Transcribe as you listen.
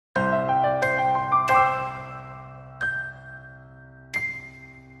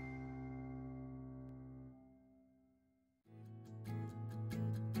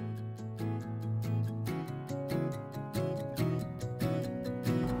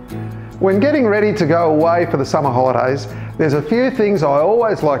When getting ready to go away for the summer holidays, there's a few things I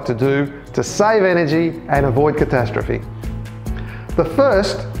always like to do to save energy and avoid catastrophe. The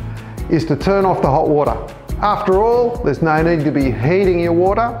first is to turn off the hot water. After all, there's no need to be heating your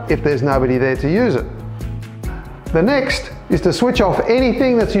water if there's nobody there to use it. The next is to switch off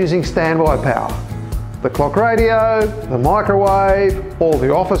anything that's using standby power. The clock radio, the microwave, all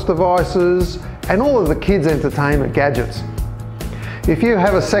the office devices, and all of the kids' entertainment gadgets. If you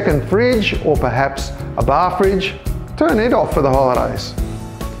have a second fridge or perhaps a bar fridge, turn it off for the holidays.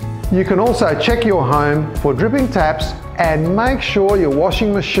 You can also check your home for dripping taps and make sure your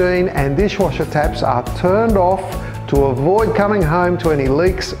washing machine and dishwasher taps are turned off to avoid coming home to any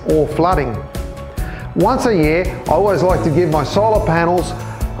leaks or flooding. Once a year, I always like to give my solar panels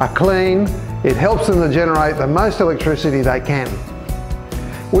a clean. It helps them to generate the most electricity they can.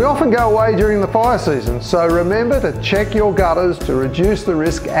 We often go away during the fire season, so remember to check your gutters to reduce the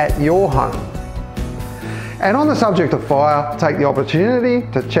risk at your home. And on the subject of fire, take the opportunity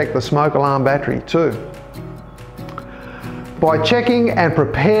to check the smoke alarm battery too. By checking and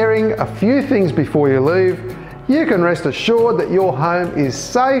preparing a few things before you leave, you can rest assured that your home is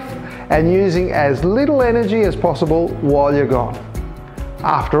safe and using as little energy as possible while you're gone.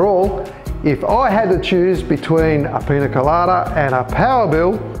 After all, if I had to choose between a pina colada and a power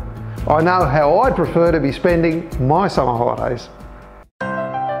bill, I know how I'd prefer to be spending my summer holidays.